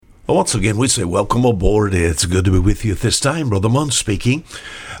Well, once again, we say welcome aboard. It's good to be with you at this time. Brother Munn speaking.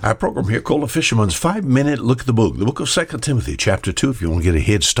 Our program here called A Fisherman's 5-Minute Look at the book of 2 Timothy, chapter 2, if you want to get a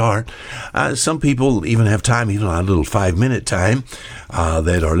head start. Some people even have time, even a little 5-minute time,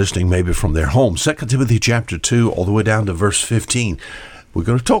 that are listening maybe from their home. 2 Timothy, chapter 2, all the way down to verse 15. We're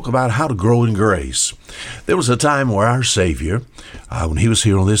going to talk about how to grow in grace. There was a time where our Savior, when he was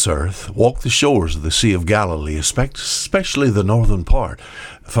here on this earth, walked the shores of the Sea of Galilee, especially the northern part,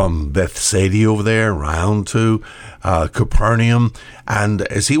 from Bethsaida over there around to Capernaum. And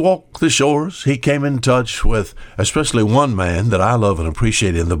as he walked the shores, he came in touch with especially one man that I love and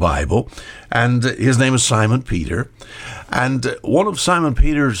appreciate in the Bible, and his name is Simon Peter. And one of Simon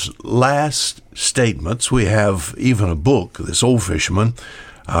Peter's last statements, we have even a book, this old fisherman,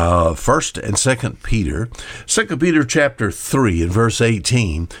 1st and 2nd Peter. 2 Peter chapter 3 and verse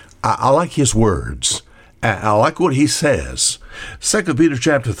 18, I like his words. I like what he says. 2 Peter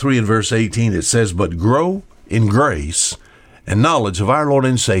chapter 3 and verse 18, it says, "But grow in grace and knowledge of our Lord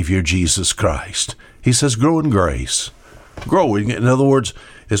and Savior, Jesus Christ." He says, grow in grace. Growing, in other words,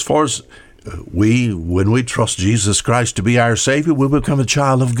 as far as when we trust Jesus Christ to be our Savior, we become a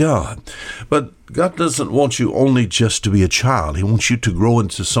child of God. But God doesn't want you only just to be a child. He wants you to grow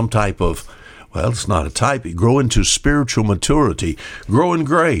into some type of, well, it's not a type. You grow into spiritual maturity. Grow in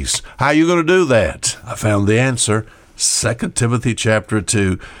grace. How are you going to do that? I found the answer. 2 Timothy chapter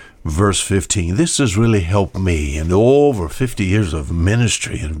 2, verse 15. This has really helped me in over 50 years of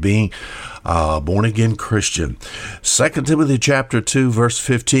ministry and being born-again Christian. 2 Timothy chapter 2, verse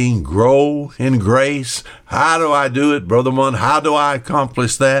 15, grow in grace. How do I do it, Brother Munn? How do I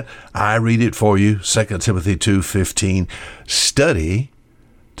accomplish that? I read it for you. 2 Timothy 2:15, study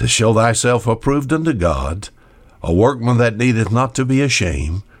to show thyself approved unto God, a workman that needeth not to be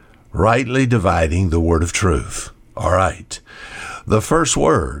ashamed, rightly dividing the word of truth. All right. The first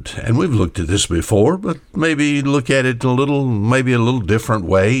word, and we've looked at this before, but maybe look at it maybe a little different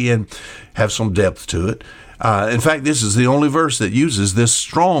way and have some depth to it. In fact, this is the only verse that uses this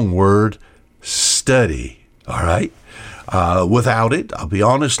strong word, study. All right. Without it, I'll be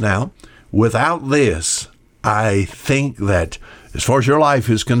honest now, without this, I think that as far as your life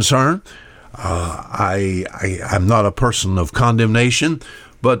is concerned, I'm not a person of condemnation,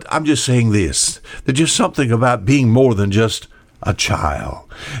 but I'm just saying this. There's just something about being more than just a child.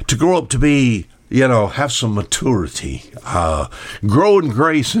 To grow up to be, have some maturity. Grow in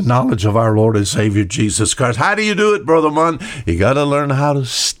grace and knowledge of our Lord and Savior Jesus Christ. How do you do it, Brother Munn? You got to learn how to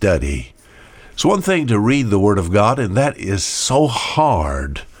study. It's one thing to read the Word of God, and that is so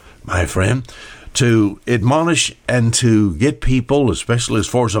hard, my friend, to admonish and to get people, especially as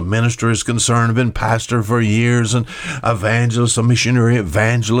far as a minister is concerned. I've been pastor for years, and evangelist, a missionary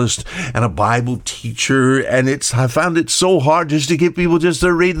evangelist, and a Bible teacher, and I found it so hard just to get people just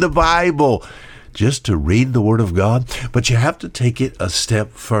to read the Bible, just to read the Word of God. But you have to take it a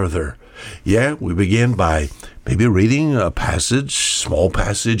step further. Yeah, we begin by maybe reading a small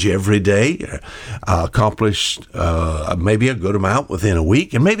passage every day, accomplish maybe a good amount within a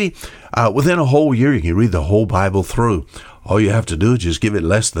week, and maybe within a whole year you can read the whole Bible through. All you have to do is just give it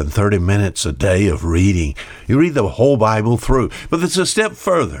less than 30 minutes a day of reading. You read the whole Bible through. But it's a step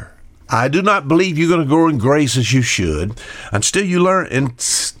further. I do not believe you're going to grow in grace as you should until you learn how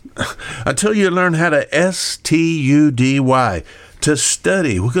to study. To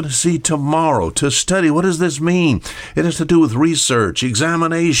study. We're going to see tomorrow. To study. What does this mean? It has to do with research,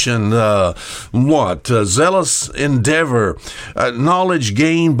 examination, zealous endeavor, knowledge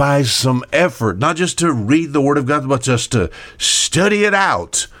gained by some effort, not just to read the Word of God, but just to study it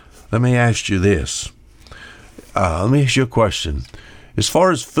out. Let me ask you this. Let me ask you a question. As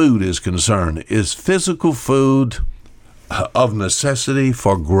far as food is concerned, is physical food of necessity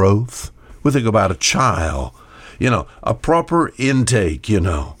for growth? We think about a child. A proper intake,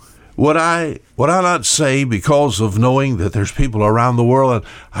 Would I not say, because of knowing that there's people around the world, and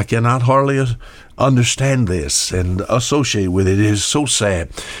I cannot hardly understand this and associate with it. It is so sad.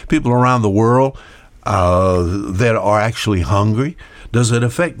 People around the world that are actually hungry. Does it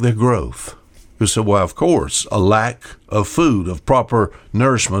affect their growth? You say, well, of course, a lack of food, of proper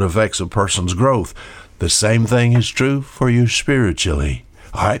nourishment affects a person's growth. The same thing is true for you spiritually.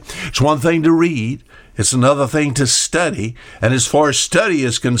 All right. It's one thing to read. It's another thing to study. And as far as study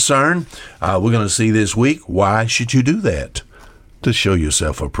is concerned, we're going to see this week, why should you do that? To show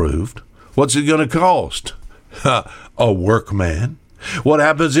yourself approved. What's it going to cost? A workman. What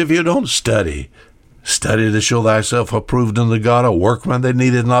happens if you don't study? Study to show thyself approved unto God, a workman that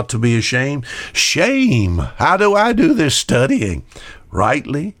needed not to be ashamed. Shame. How do I do this studying?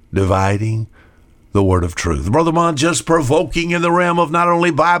 Rightly dividing the word of truth. Brother Mon, just provoking in the realm of not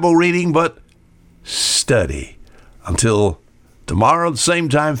only Bible reading, but study. Until tomorrow at the same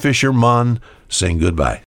time, Fisher Mon saying goodbye.